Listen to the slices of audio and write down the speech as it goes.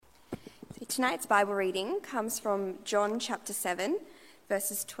Tonight's Bible reading comes from John chapter 7,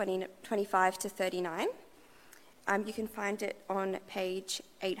 verses 25 to 39. You can find it on page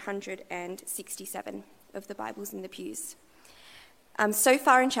 867 of the Bibles in the pews. So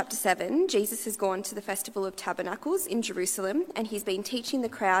far in chapter 7, Jesus has gone to the Festival of Tabernacles in Jerusalem, and he's been teaching the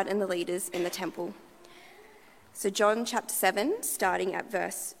crowd and the leaders in the temple. So John chapter 7, starting at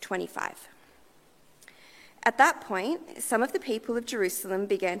verse 25. At that point, some of the people of Jerusalem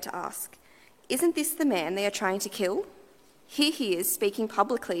began to ask, "Isn't this the man they are trying to kill? Here he is speaking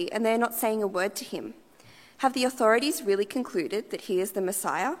publicly, and they are not saying a word to him. Have the authorities really concluded that he is the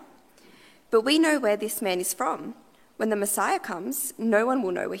Messiah? But we know where this man is from. When the Messiah comes, no one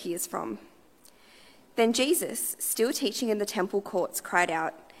will know where he is from." Then Jesus, still teaching in the temple courts, cried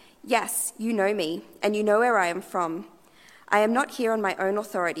out, "Yes, you know me, and you know where I am from. I am not here on my own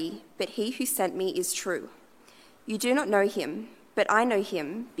authority, but he who sent me is true. You do not know him, but I know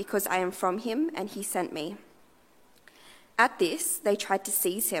him because I am from him and he sent me." At this, they tried to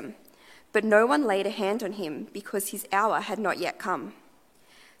seize him, but no one laid a hand on him because his hour had not yet come.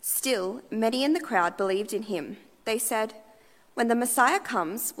 Still, many in the crowd believed in him. They said, "When the Messiah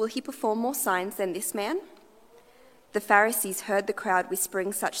comes, will he perform more signs than this man?" The Pharisees heard the crowd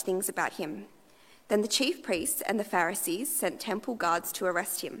whispering such things about him. Then the chief priests and the Pharisees sent temple guards to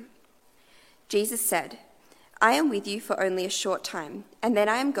arrest him. Jesus said, "I am with you for only a short time, and then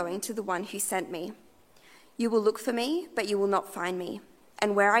I am going to the one who sent me. You will look for me, but you will not find me,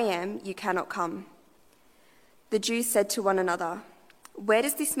 and where I am, you cannot come." The Jews said to one another, "Where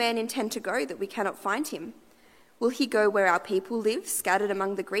does this man intend to go that we cannot find him? Will he go where our people live, scattered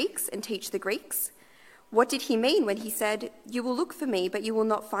among the Greeks, and teach the Greeks? What did he mean when he said, 'You will look for me, but you will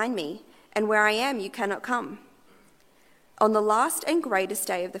not find me, and where I am, you cannot come'?" On the last and greatest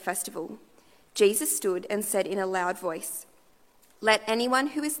day of the festival, Jesus stood and said in a loud voice, "Let anyone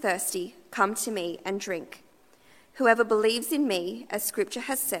who is thirsty come to me and drink. Whoever believes in me, as Scripture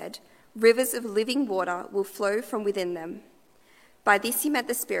has said, rivers of living water will flow from within them." By this he meant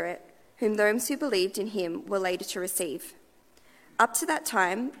the Spirit, whom those who believed in him were later to receive. Up to that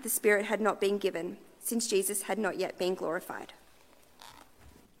time, the Spirit had not been given, since Jesus had not yet been glorified.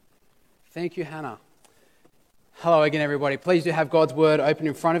 Thank you, Hannah. Hello again, everybody. Please do have God's Word open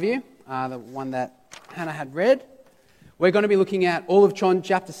in front of you, the one that Hannah had read. We're going to be looking at all of John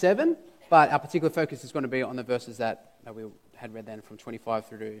chapter 7, but our particular focus is going to be on the verses that we had read then from 25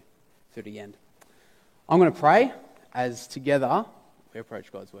 through to the end. I'm going to pray as together we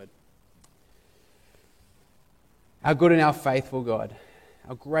approach God's Word. Our good and our faithful God,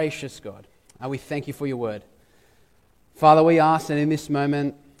 our gracious God, we thank you for your Word. Father, we ask that in this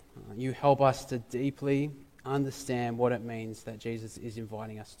moment you help us to deeply understand what it means that Jesus is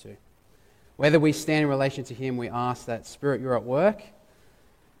inviting us to. Whether we stand in relation to him, we ask that, Spirit, you're at work.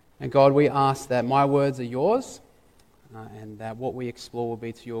 And God, we ask that my words are yours, and that what we explore will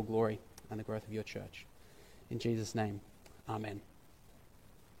be to your glory and the growth of your church. In Jesus' name, amen.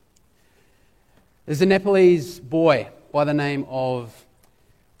 There's a Nepalese boy by the name of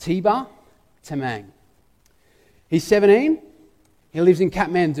Tiba Tamang. He's 17. He lives in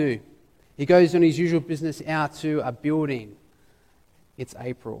Kathmandu. He goes on his usual business out to a building. It's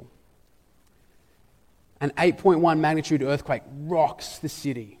April. An 8.1 magnitude earthquake rocks the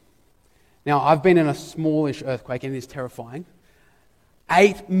city. Now, I've been in a smallish earthquake and it is terrifying.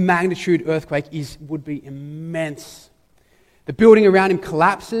 8 magnitude earthquake would be immense. The building around him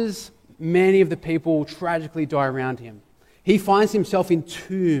collapses. Many of the people tragically die around him. He finds himself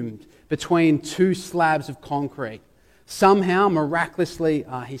entombed between 2 slabs of concrete. Somehow, miraculously,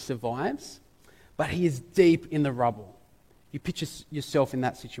 he survives, but he is deep in the rubble. You picture yourself in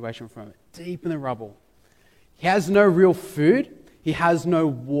that situation from it, deep in the rubble. He has no real food. He has no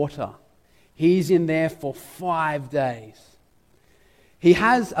water. He's in there for 5 days. He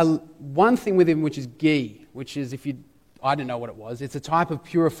has one thing with him, which is ghee, which is, I don't know what it was. It's a type of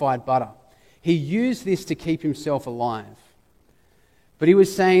purified butter. He used this to keep himself alive. But he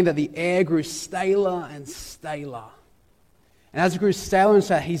was saying that the air grew staler and staler. And as it grew staler and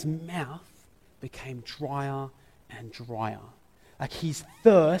staler, his mouth became drier and drier. Like his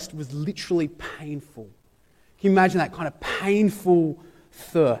thirst was literally painful. Can you imagine that kind of painful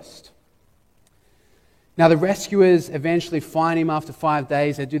thirst? Now the rescuers eventually find him after 5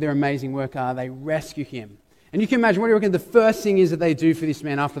 days. They do their amazing work. They rescue him. And you can imagine, what do you reckon the first thing is that they do for this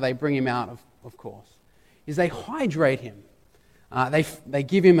man after they bring him out, of course, is they hydrate him. They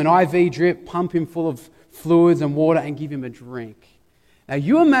give him an IV drip, pump him full of fluids and water, and give him a drink. Now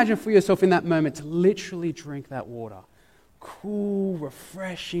you imagine for yourself in that moment to literally drink that water. Cool,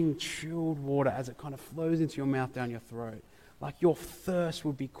 refreshing, chilled water as it kind of flows into your mouth, down your throat. Like your thirst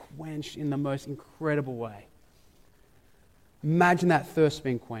will be quenched in the most incredible way. Imagine that thirst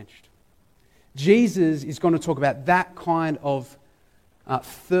being quenched. Jesus is going to talk about that kind of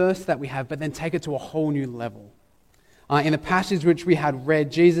thirst that we have, but then take it to a whole new level. In the passage which we had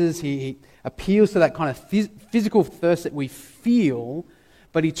read, Jesus, he appeals to that kind of physical thirst that we feel,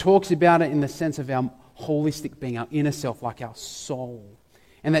 but he talks about it in the sense of our holistic being, our inner self, like our soul.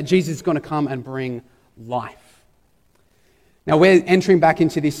 And that Jesus is going to come and bring life. Now we're entering back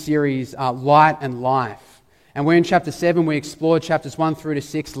into this series, Light and Life. And we're in chapter 7. We explored chapters 1 through to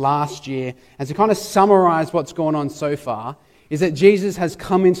 6 last year. And to kind of summarize what's gone on so far, is that Jesus has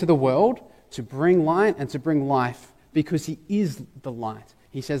come into the world to bring light and to bring life because he is the light.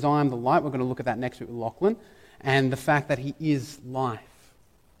 He says, I am the light. We're going to look at that next week with Lachlan. And the fact that he is life.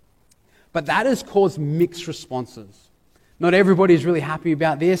 But that has caused mixed responses. Not everybody is really happy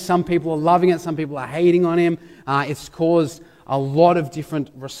about this. Some people are loving it. Some people are hating on him. It's caused a lot of different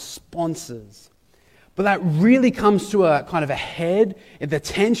responses. But that really comes to a kind of a head. The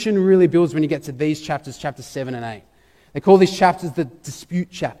tension really builds when you get to these chapters, chapters 7 and 8. They call these chapters the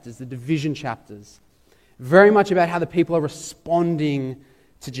dispute chapters, the division chapters. Very much about how the people are responding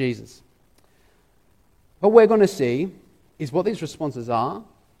to Jesus. What we're going to see is what these responses are,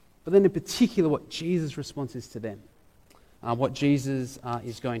 but then in particular what Jesus' response is to them. What Jesus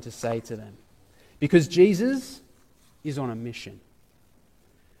is going to say to them. Because Jesus is on a mission.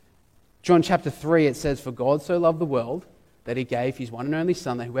 John chapter 3, it says, For God so loved the world that he gave his one and only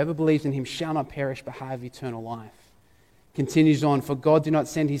Son, that whoever believes in him shall not perish but have eternal life. Continues on, For God did not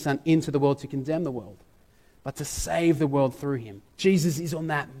send his Son into the world to condemn the world, but to save the world through him. Jesus is on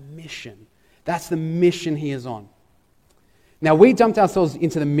that mission. That's the mission he is on. Now, we dumped ourselves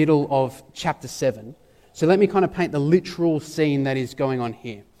into the middle of chapter 7, so let me kind of paint the literal scene that is going on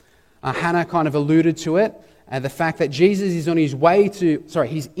here. Hannah kind of alluded to it, the fact that Jesus is on his way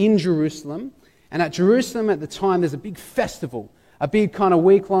he's in Jerusalem, and at Jerusalem at the time there's a big festival, a big kind of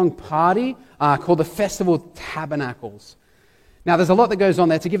week-long party called the Festival of Tabernacles. Now, there's a lot that goes on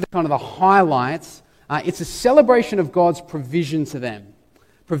there. To give the kind of the highlights, it's a celebration of God's provision to them.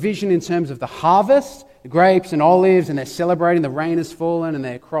 Provision in terms of the harvest, the grapes and olives, and they're celebrating the rain has fallen and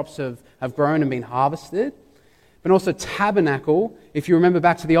their crops have grown and been harvested. But also tabernacle. If you remember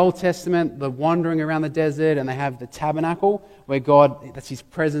back to the Old Testament, the wandering around the desert, and they have the tabernacle where God, that's his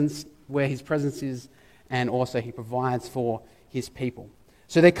presence, where his presence is, and also he provides for his people.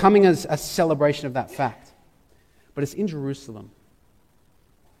 So they're coming as a celebration of that fact. But it's in Jerusalem.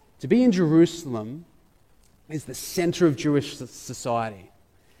 To be in Jerusalem is the center of Jewish society.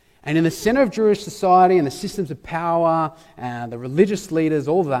 And in the center of Jewish society and the systems of power and the religious leaders,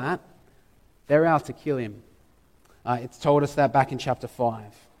 all that, they're out to kill him. It's told us that back in chapter 5.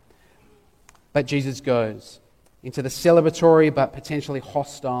 But Jesus goes into the celebratory but potentially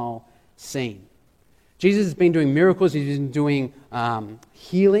hostile scene. Jesus has been doing miracles, he's been doing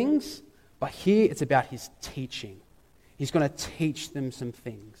healings, but here it's about his teaching. He's going to teach them some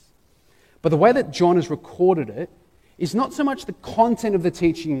things. But the way that John has recorded it is not so much the content of the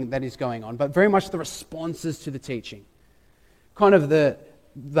teaching that is going on, but very much the responses to the teaching. Kind of the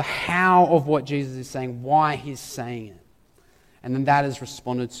how of what Jesus is saying, why he's saying it. And then that is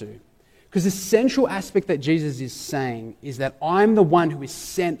responded to. Because the central aspect that Jesus is saying is that I'm the one who is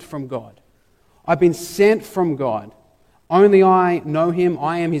sent from God. I've been sent from God. Only I know him.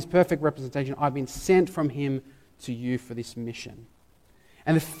 I am his perfect representation. I've been sent from him to you for this mission.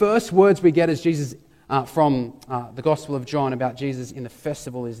 And the first words we get as Jesus from the Gospel of John about Jesus in the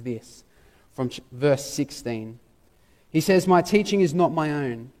festival is this, from verse 16. He says, My teaching is not my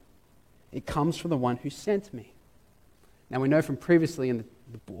own. It comes from the one who sent me. Now we know from previously in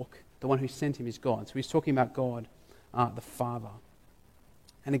the book, the one who sent him is God. So he's talking about God, the Father.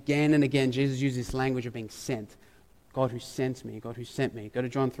 And again, Jesus uses this language of being sent. God who sent me, God who sent me. Go to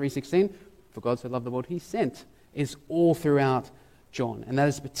John 3:16. For God so loved the world, he sent. It's all throughout John. And that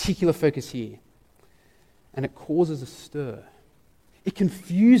is a particular focus here. And it causes a stir. It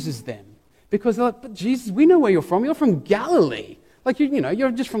confuses them. Because they're like, but Jesus, we know where you're from. You're from Galilee. Like,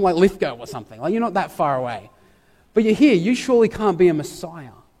 you're just from like Lithgow or something. Like, you're not that far away. But you're here. You surely can't be a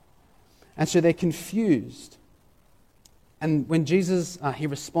Messiah. And so they're confused. And when Jesus, he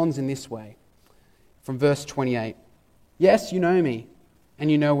responds in this way, from verse 28. Yes, you know me,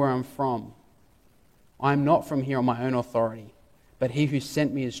 and you know where I'm from. I am not from here on my own authority, but he who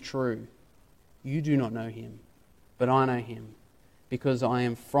sent me is true. You do not know him, but I know him, because I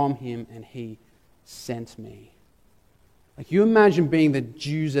am from him and he sent me. Like, you imagine being the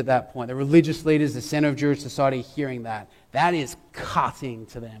Jews at that point, the religious leaders, the center of Jewish society, hearing that. That is cutting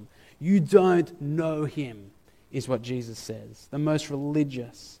to them. You don't know him. is what Jesus says. The most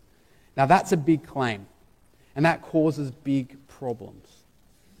religious. Now that's a big claim, and that causes big problems.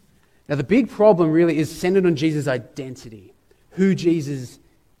 Now the big problem really is centered on Jesus' identity, who Jesus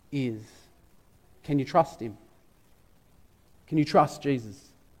is. Can you trust him? Can you trust Jesus?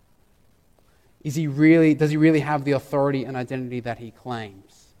 Does he really have the authority and identity that he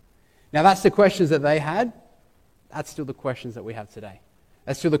claims? Now that's the questions that they had. That's still the questions that we have today.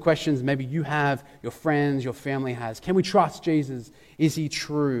 That's still the questions maybe you have, your friends, your family has. Can we trust Jesus? Is he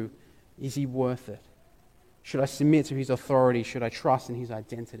true? Is he worth it? Should I submit to his authority? Should I trust in his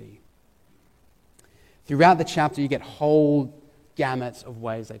identity? Throughout the chapter, you get whole gamuts of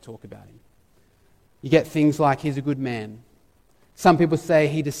ways they talk about him. You get things like he's a good man. Some people say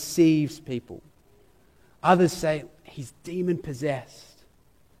he deceives people. Others say he's demon-possessed.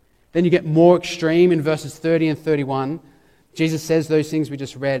 Then you get more extreme in verses 30 and 31. Jesus says those things we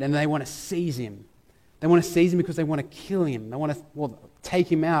just read, and they want to seize him. They want to seize him because they want to kill him. They want to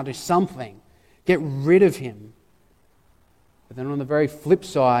take him out, do something, get rid of him. But then on the very flip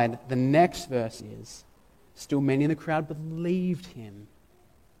side, the next verse is, still many in the crowd believed him.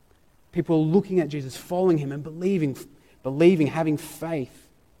 People are looking at Jesus, following him and believing, having faith.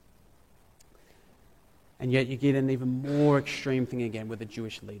 And yet you get an even more extreme thing again with the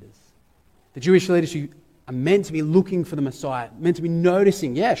Jewish leaders. The Jewish leaders who are meant to be looking for the Messiah, meant to be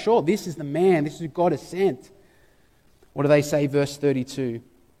noticing, yeah, sure, this is the man, this is who God has sent. What do they say, verse 32?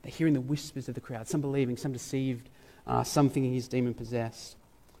 They're hearing the whispers of the crowd, some believing, some deceived, some thinking he's demon-possessed.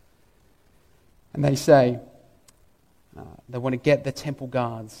 And they say, they want to get the temple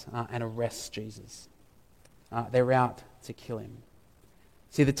guards and arrest Jesus. They're out to kill him.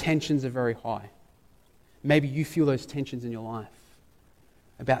 See, the tensions are very high. Maybe you feel those tensions in your life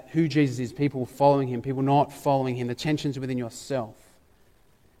about who Jesus is, people following him, people not following him, the tensions within yourself.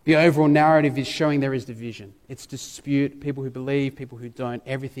 The overall narrative is showing there is division. It's dispute, people who believe, people who don't,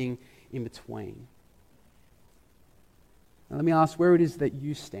 everything in between. Now let me ask where it is that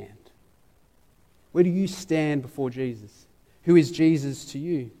you stand. Where do you stand before Jesus? Who is Jesus to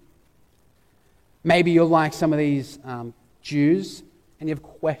you? Maybe you're like some of these Jews and you have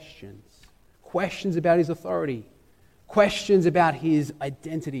questions. Questions about his authority. Questions about his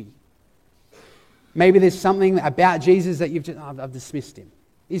identity. Maybe there's something about Jesus that I've dismissed him.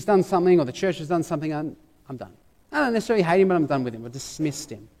 He's done something, or the church has done something, I'm done. I don't necessarily hate him, but I'm done with him. I've dismissed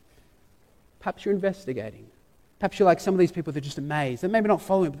him. Perhaps you're investigating. Perhaps you're like some of these people that are just amazed. They're maybe not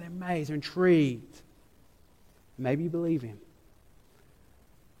following him, but they're amazed, they're intrigued. Maybe you believe him.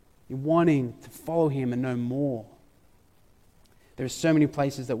 You're wanting to follow him and know more. There are so many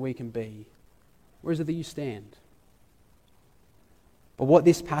places that we can be. Where is it that you stand? But what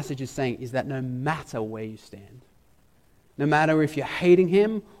this passage is saying is that no matter where you stand, no matter if you're hating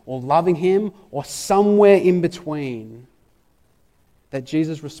him or loving him or somewhere in between, that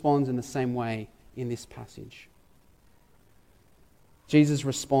Jesus responds in the same way in this passage. Jesus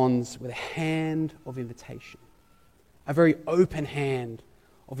responds with a hand of invitation, a very open hand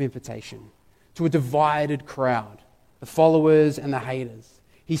of invitation to a divided crowd, the followers and the haters.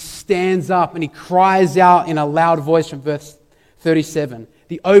 He stands up and he cries out in a loud voice from verse 37,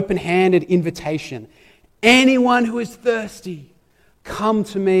 the open-handed invitation. Anyone who is thirsty, come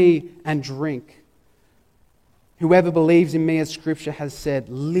to me and drink. Whoever believes in me, as Scripture has said,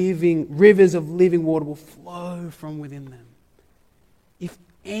 rivers of living water will flow from within them. If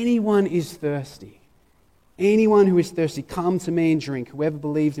anyone is thirsty, anyone who is thirsty, come to me and drink. Whoever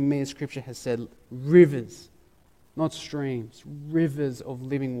believes in me, as Scripture has said, rivers, not streams, rivers of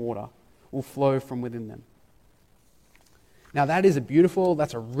living water will flow from within them. Now that is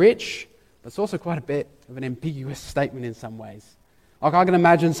that's a rich, but it's also quite a bit of an ambiguous statement in some ways. Like I can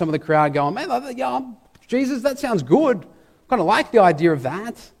imagine some of the crowd going, man, yeah, Jesus, that sounds good. I kind of like the idea of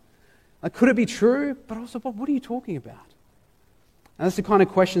that. Like, could it be true? But also, Bob, what are you talking about? And that's the kind of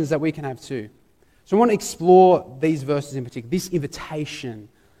questions that we can have too. So I want to explore these verses in particular, this invitation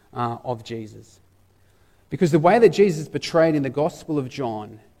of Jesus. Because the way that Jesus is portrayed in the Gospel of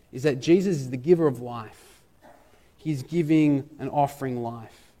John is that Jesus is the giver of life. He's giving and offering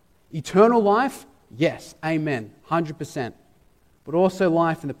life. Eternal life, yes, amen, 100%. But also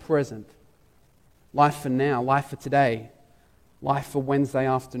life in the present. Life for now, life for today, life for Wednesday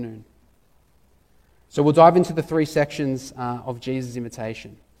afternoon. So we'll dive into the three sections of Jesus'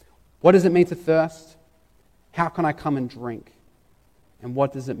 invitation. What does it mean to thirst? How can I come and drink? And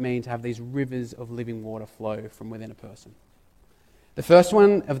what does it mean to have these rivers of living water flow from within a person? The first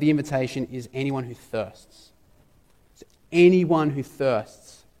one of the invitation is anyone who thirsts. So anyone who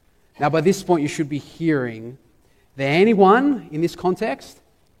thirsts. Now by this point you should be hearing that anyone in this context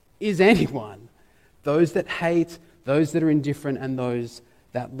is anyone. Those that hate, those that are indifferent, and those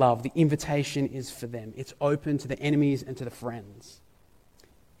that love. The invitation is for them. It's open to the enemies and to the friends.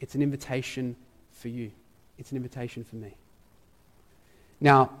 It's an invitation for you. It's an invitation for me.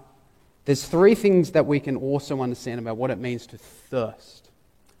 Now, there's three things that we can also understand about what it means to thirst.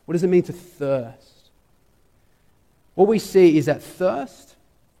 What does it mean to thirst? What we see is that thirst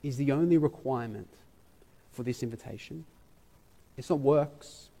is the only requirement for this invitation. It's not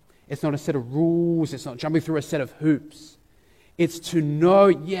works. It's not a set of rules. It's not jumping through a set of hoops. It's to know,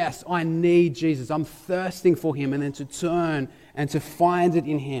 yes, I need Jesus. I'm thirsting for him, and then to turn and to find it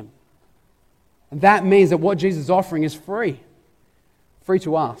in him. And that means that what Jesus is offering is free. Free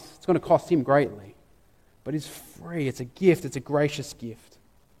to us. It's going to cost him greatly. But it's free. It's a gift. It's a gracious gift.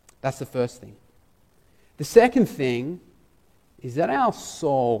 That's the first thing. The second thing is that our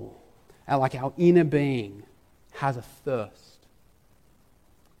soul, our inner being, has a thirst.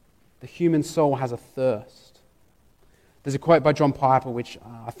 The human soul has a thirst. There's a quote by John Piper which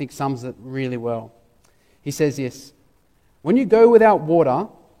I think sums it really well. He says this: when you go without water,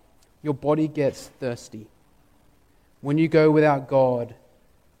 your body gets thirsty. When you go without God,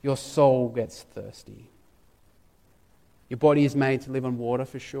 your soul gets thirsty. Your body is made to live on water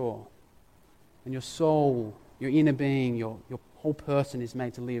for sure. And your soul, your inner being, your whole person is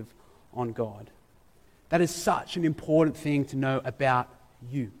made to live on God. That is such an important thing to know about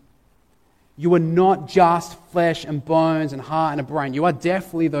you. You are not just flesh and bones and heart and a brain. You are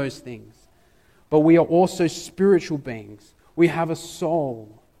definitely those things. But we are also spiritual beings. We have a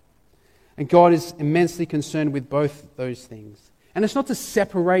soul. And God is immensely concerned with both those things. And it's not to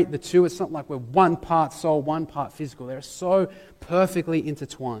separate the two. It's not like we're one part soul, one part physical. They're so perfectly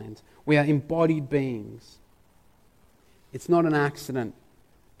intertwined. We are embodied beings. It's not an accident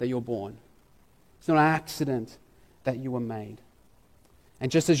that you're born. It's not an accident that you were made. And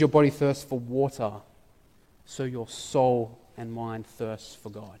just as your body thirsts for water, so your soul and mind thirsts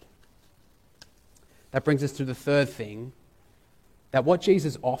for God. That brings us to the third thing, that what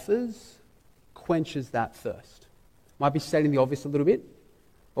Jesus offers quenches that thirst. Might be stating the obvious a little bit,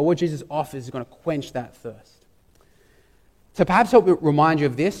 but what Jesus offers is going to quench that thirst. To perhaps help remind you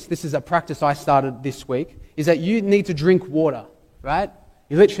of this is a practice I started this week, is that you need to drink water, right?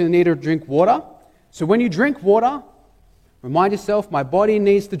 You literally need to drink water. So when you drink water, remind yourself, my body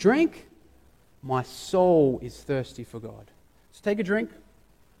needs to drink, my soul is thirsty for God. So take a drink.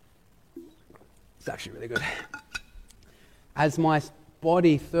 It's actually really good. As my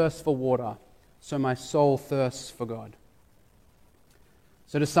body thirsts for water, so my soul thirsts for God.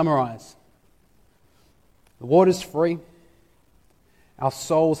 So to summarize, the water's free, our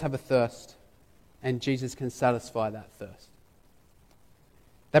souls have a thirst, and Jesus can satisfy that thirst.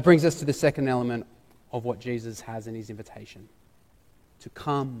 That brings us to the second element of what Jesus has in his invitation: to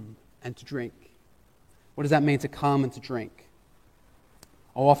come and to drink. What does that mean, to come and to drink?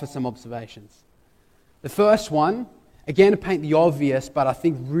 I'll offer some observations. The first one, again to paint the obvious, but I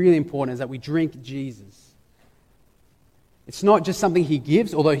think really important, is that we drink Jesus. It's not just something he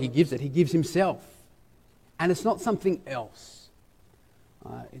gives, although he gives it, he gives himself. And it's not something else.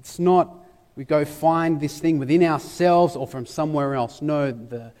 It's not we go find this thing within ourselves or from somewhere else. No,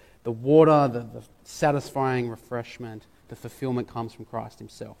 the water, the satisfying refreshment, the fulfillment comes from Christ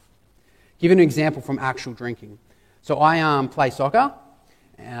himself. Give you an example from actual drinking. So I play soccer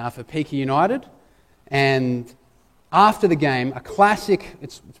for Peaky United, and after the game, a classic,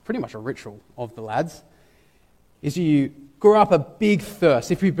 it's pretty much a ritual of the lads, is you grow up a big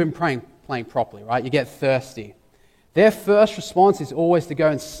thirst. If you've been playing properly, right, you get thirsty. Their first response is always to go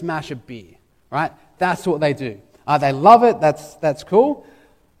and smash a beer, right? That's what they do. They love it, that's cool,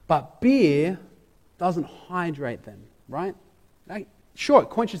 but beer doesn't hydrate them, right? Sure, it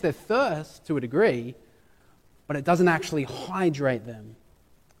quenches their thirst to a degree, but it doesn't actually hydrate them.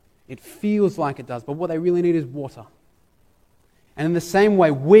 It feels like it does, but what they really need is water. And in the same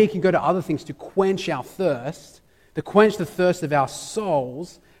way, we can go to other things to quench our thirst, to quench the thirst of our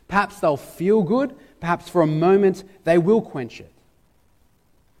souls. Perhaps they'll feel good, perhaps for a moment they will quench it.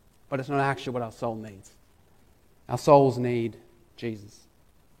 But it's not actually what our soul needs. Our souls need Jesus.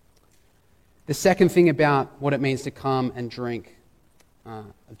 The second thing about what it means to come and drink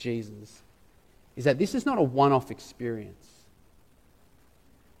of Jesus is that this is not a one-off experience.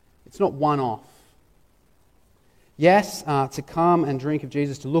 It's not one-off. Yes, to come and drink of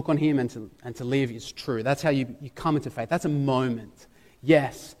Jesus, to look on him and to live is true. That's how you come into faith. That's a moment.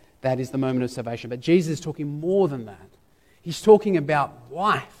 Yes, that is the moment of salvation. But Jesus is talking more than that. He's talking about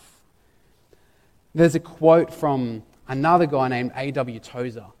life. There's a quote from another guy named A.W.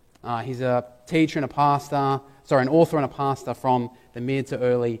 Tozer. He's a teacher and an author and a pastor from the mid to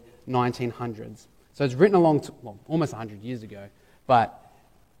early 1900s. So it's written almost 100 years ago, but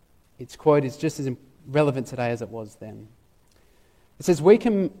its quote is just as relevant today as it was then. It says, we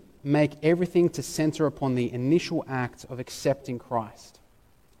can make everything to center upon the initial act of accepting Christ,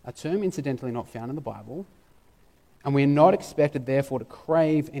 a term incidentally not found in the Bible, and we are not expected, therefore, to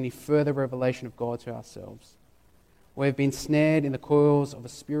crave any further revelation of God to ourselves. We have been snared in the coils of a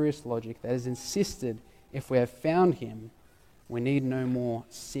spurious logic that has insisted if we have found him, we need no more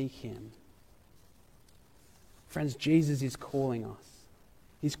seek him. Friends, Jesus is calling us.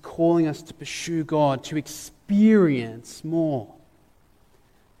 He's calling us to pursue God, to experience more,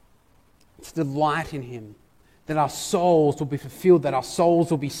 to delight in him, that our souls will be fulfilled, that our souls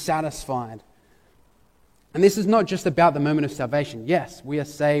will be satisfied. And this is not just about the moment of salvation. Yes, we are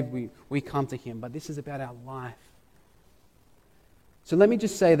saved, we come to him, but this is about our life. So let me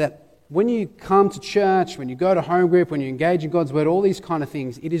just say that when you come to church, when you go to home group, when you engage in God's word, all these kind of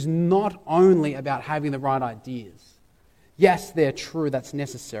things, it is not only about having the right ideas. Yes, they're true, that's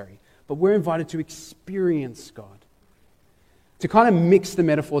necessary, but we're invited to experience God. To kind of mix the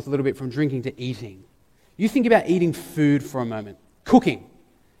metaphors a little bit from drinking to eating. You think about eating food for a moment. Cooking.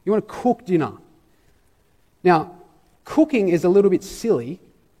 You want to cook dinner. Now, cooking is a little bit silly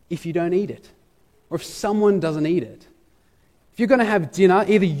if you don't eat it, or if someone doesn't eat it. If you're going to have dinner,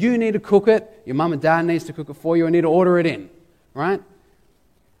 either you need to cook it, your mum and dad needs to cook it for you, or need to order it in, right?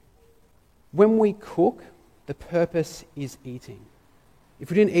 When we cook, the purpose is eating.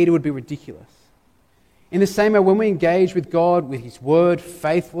 If we didn't eat, it would be ridiculous. In the same way, when we engage with God, with his word,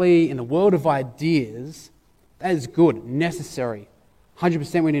 faithfully, in the world of ideas, that is good, necessary.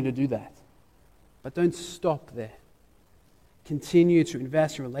 100% we need to do that. But don't stop there. Continue to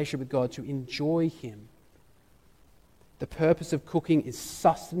invest in a relationship with God, to enjoy him. The purpose of cooking is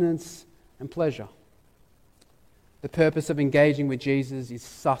sustenance and pleasure. The purpose of engaging with Jesus is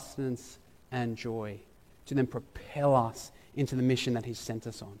sustenance and joy, to then propel us into the mission that he's sent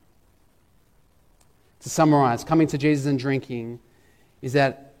us on. To summarize, coming to Jesus and drinking is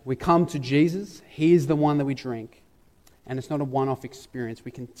that we come to Jesus, he is the one that we drink, and it's not a one-off experience.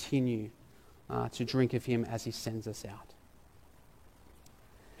 We continue to drink of him as he sends us out.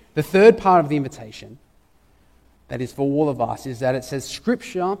 The third part of the invitation that is for all of us is that it says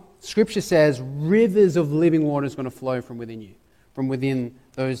Scripture says rivers of living water is going to flow from within you, from within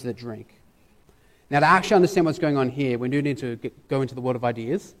those that drink. Now, to actually understand what's going on here, we do need to go into the world of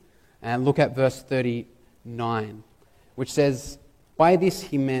ideas and look at verse 39, which says, by this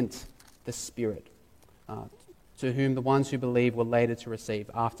he meant the Spirit, to whom the ones who believe were later to receive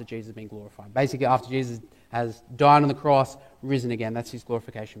after Jesus had been glorified. Basically, after Jesus has died on the cross, risen again, that's his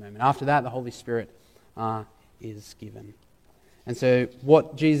glorification moment. After that, the Holy Spirit is given. And so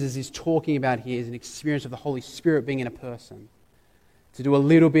what Jesus is talking about here is an experience of the Holy Spirit being in a person. To do a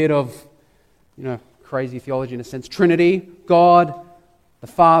little bit of, crazy theology in a sense. Trinity, God, the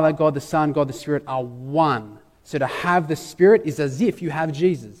Father, God the Son, God the Spirit are one. So to have the Spirit is as if you have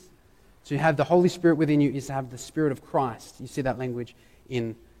Jesus. To have the Holy Spirit within you is to have the Spirit of Christ. You see that language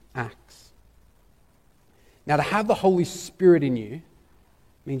in Acts. Now, to have the Holy Spirit in you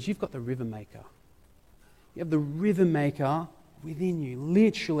means you've got the river maker. You have the river maker within you,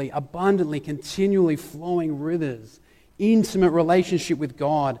 literally, abundantly, continually flowing rivers, intimate relationship with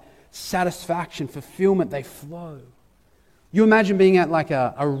God, satisfaction, fulfillment, they flow. You imagine being at like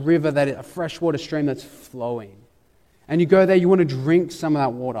a river, a freshwater stream that's flowing. And you go there, you want to drink some of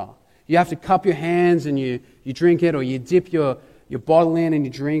that water. You have to cup your hands and you drink it, or you dip your bottle in and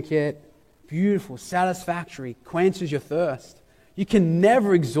you drink it. Beautiful, satisfactory, quenches your thirst. You can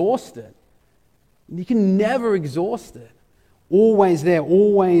never exhaust it. You can never exhaust it. Always there,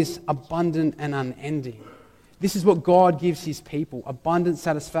 always abundant and unending. This is what God gives his people, abundant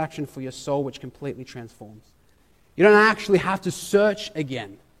satisfaction for your soul, which completely transforms. You don't actually have to search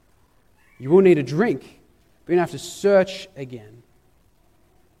again. You will need a drink, but you don't have to search again.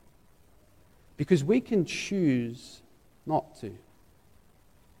 Because we can choose not to.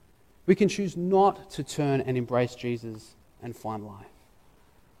 We can choose not to turn and embrace Jesus and find life.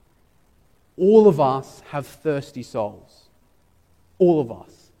 All of us have thirsty souls. All of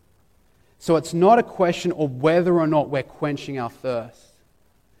us. So it's not a question of whether or not we're quenching our thirst.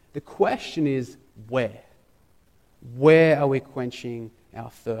 The question is where. Where are we quenching our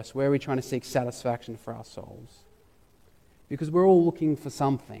thirst? Where are we trying to seek satisfaction for our souls? Because we're all looking for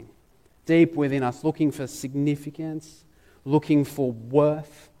something deep within us, looking for significance, looking for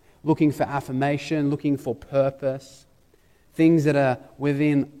worth, looking for affirmation, looking for purpose, things that are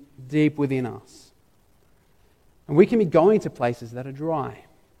deep within us. And we can be going to places that are dry.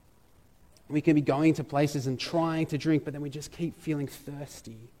 We can be going to places and trying to drink, but then we just keep feeling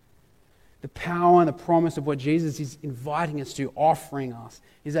thirsty. The power and the promise of what Jesus is inviting us to, offering us,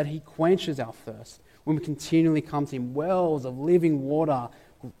 is that he quenches our thirst. When we continually come to him, wells of living water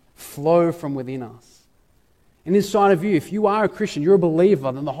flow from within us. And inside of you, if you are a Christian, you're a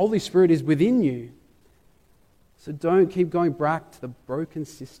believer, then the Holy Spirit is within you. So don't keep going back to the broken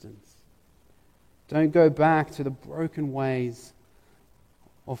systems. Don't go back to the broken ways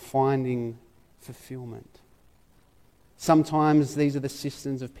of finding fulfillment. Sometimes these are the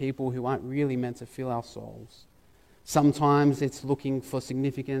systems of people who aren't really meant to fill our souls. Sometimes it's looking for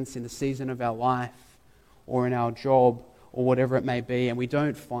significance in the season of our life or in our job or whatever it may be, and we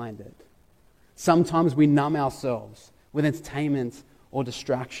don't find it. Sometimes we numb ourselves with entertainment or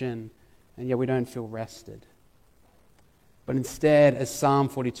distraction, and yet we don't feel rested. But instead, as Psalm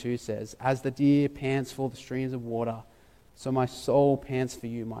 42 says, as the deer pants for the streams of water, so my soul pants for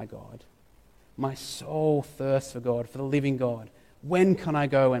you, my God. My soul thirsts for God, for the living God. When can I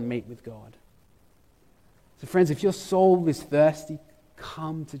go and meet with God? So friends, if your soul is thirsty,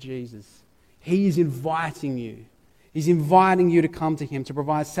 come to Jesus. He is inviting you. He's inviting you to come to him, to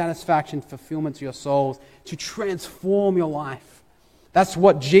provide satisfaction, fulfillment to your souls, to transform your life. That's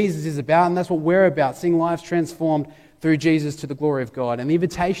what Jesus is about, and that's what we're about, seeing lives transformed through Jesus to the glory of God. And the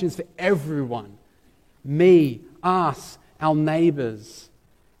invitation is for everyone, me, us, our neighbors,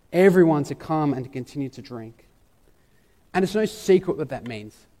 everyone to come and to continue to drink. And it's no secret what that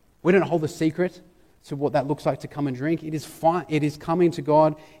means. We don't hold a secret to what that looks like to come and drink. It is coming to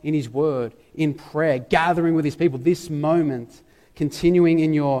God in his word, in prayer, gathering with his people, this moment, continuing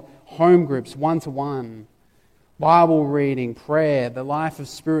in your home groups, one-to-one, Bible reading, prayer, the life of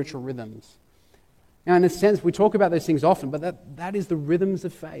spiritual rhythms. Now, in a sense, we talk about those things often, but that is the rhythms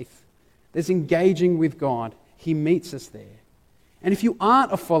of faith. There's engaging with God. He meets us there. And if you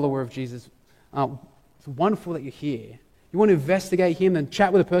aren't a follower of Jesus, it's wonderful that you're here. You want to investigate him, then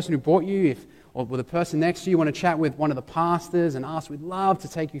chat with the person who brought you, or with the person next to you. You want to chat with one of the pastors and ask. We'd love to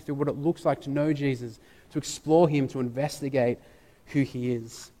take you through what it looks like to know Jesus, to explore him, to investigate who he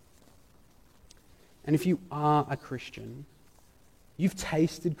is. And if you are a Christian, you've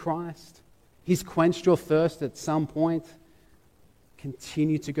tasted Christ. He's quenched your thirst at some point.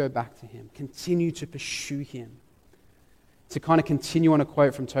 Continue to go back to him. Continue to pursue him. To kind of continue on a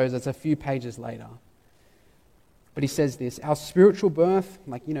quote from Tozer, it's a few pages later. But he says this, our spiritual birth,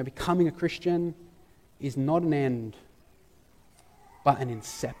 becoming a Christian, is not an end, but an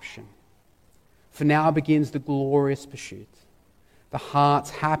inception. For now begins the glorious pursuit, the heart's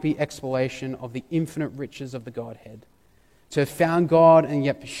happy exploration of the infinite riches of the Godhead. To have found God and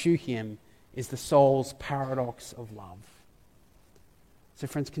yet pursue him is the soul's paradox of love. So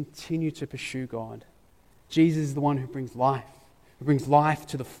friends, continue to pursue God. Jesus is the one who brings life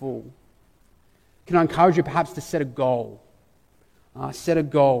to the full. Can I encourage you perhaps to set a goal? Set a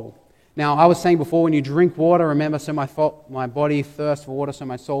goal. Now, I was saying before, when you drink water, remember, so my body thirsts for water, so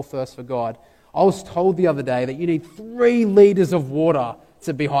my soul thirsts for God. I was told the other day that you need 3 liters of water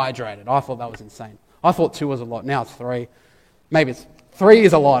to be hydrated. I thought that was insane. I thought 2 was a lot. Now it's 3. Maybe 3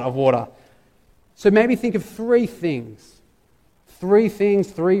 is a lot of water. So maybe think of 3 things.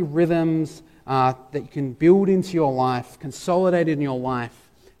 3 rhythms that you can build into your life, consolidate in your life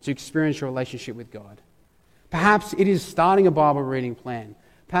to experience your relationship with God. Perhaps it is starting a Bible reading plan.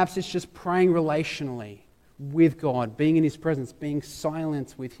 Perhaps it's just praying relationally with God, being in his presence, being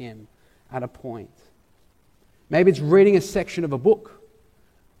silent with him at a point. Maybe it's reading a section of a book.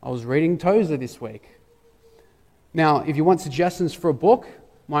 I was reading Tozer this week. Now, if you want suggestions for a book,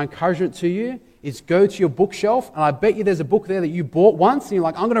 my encouragement to you is go to your bookshelf, and I bet you there's a book there that you bought once, and you're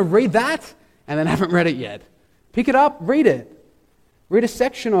like, I'm going to read that, and then haven't read it yet. Pick it up, read it. Read a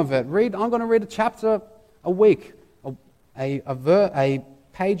section of it. I'm going to read a chapter a week, a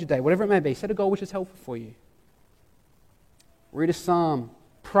page a day, whatever it may be. Set a goal which is helpful for you. Read a psalm.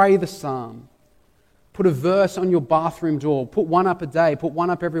 Pray the psalm. Put a verse on your bathroom door. Put one up a day. Put one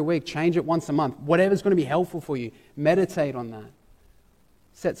up every week. Change it once a month. Whatever's going to be helpful for you. Meditate on that.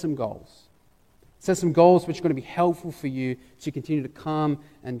 Set some goals. Set some goals which are going to be helpful for you to continue to come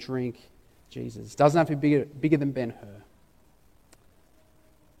and drink Jesus. It doesn't have to be bigger than Ben-Hur.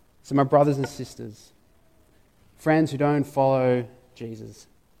 So my brothers and sisters, friends who don't follow Jesus,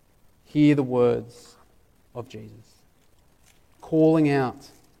 hear the words of Jesus, calling out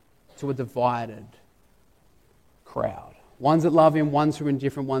to a divided crowd. Ones that love him, ones who are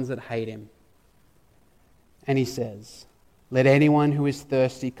indifferent, ones that hate him. And he says, let anyone who is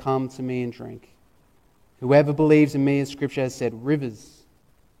thirsty come to me and drink. Whoever believes in me, as Scripture has said, rivers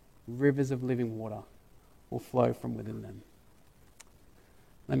of living water will flow from within them.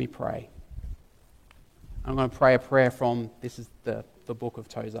 Let me pray. I'm going to pray a prayer from, this is the book of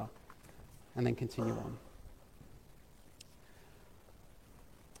Tozer. and then continue on.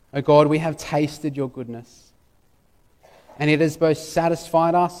 O God, we have tasted your goodness, and it has both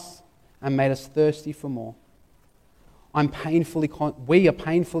satisfied us and made us thirsty for more. We are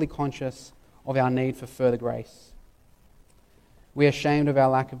painfully conscious of our need for further grace. We are ashamed of our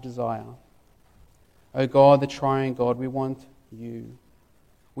lack of desire. O God, the triune God, we want you.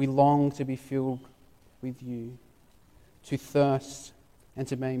 We long to be filled with you, to thirst and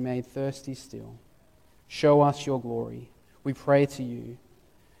to be made thirsty still. Show us your glory, we pray to you,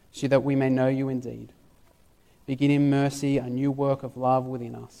 so that we may know you indeed. Begin in mercy a new work of love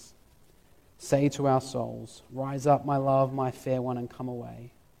within us. Say to our souls, rise up, my love, my fair one, and come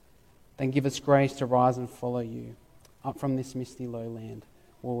away. Then give us grace to rise and follow you, up from this misty lowland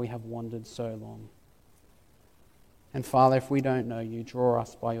where we have wandered so long. And Father, if we don't know you, draw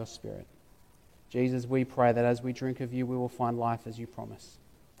us by your Spirit. Jesus, we pray that as we drink of you, we will find life as you promise.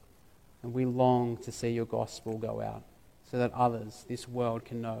 And we long to see your gospel go out so that others, this world,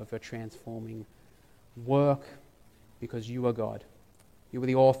 can know of your transforming work, because you are God. You are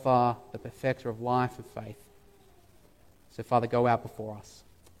the author, the perfecter of life and faith. So, Father, go out before us.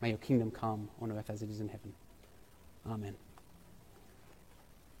 May your kingdom come on earth as it is in heaven. Amen.